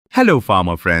Hello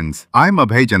farmer friends, I'm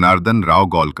Abhay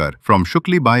Gaulkar from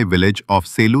Shuklibai village of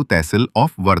Selu Tehsil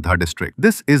of Wardha district.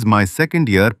 This is my second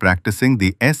year practicing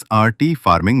the SRT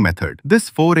farming method. This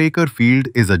 4-acre field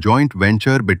is a joint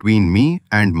venture between me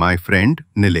and my friend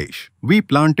Nilesh. We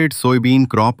planted soybean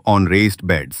crop on raised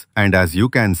beds and as you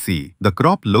can see, the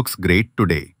crop looks great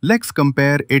today. Let's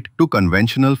compare it to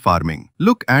conventional farming.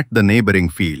 Look at the neighboring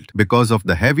field. Because of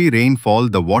the heavy rainfall,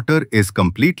 the water is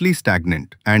completely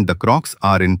stagnant and the crops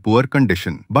are in poor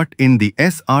condition. But in the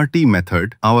SRT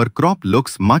method, our crop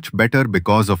looks much better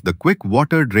because of the quick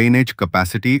water drainage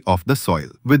capacity of the soil.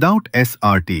 Without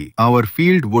SRT, our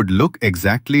field would look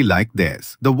exactly like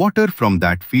theirs. The water from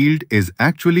that field is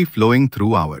actually flowing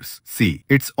through ours. See,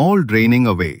 it's all draining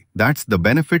away. That's the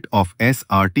benefit of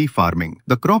SRT farming.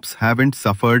 The crops haven't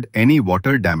suffered any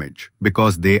water damage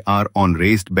because they are on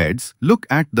raised beds. Look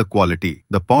at the quality.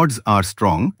 The pods are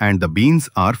strong and the beans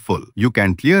are full. You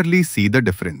can clearly see the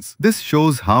difference. This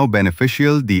shows how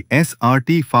beneficial the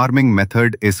SRT farming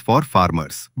method is for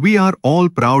farmers. We are all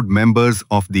proud members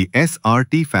of the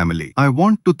SRT family. I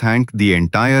want to thank the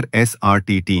entire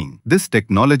SRT team. This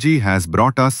technology has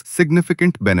brought us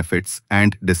significant benefits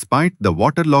and despite the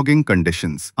waterlogging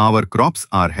conditions, our crops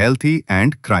are healthy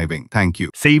and thriving. Thank you.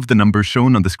 Save the number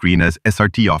shown on the screen as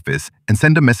SRT office and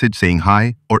send a message saying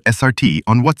hi or SRT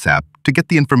on WhatsApp to get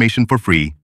the information for free.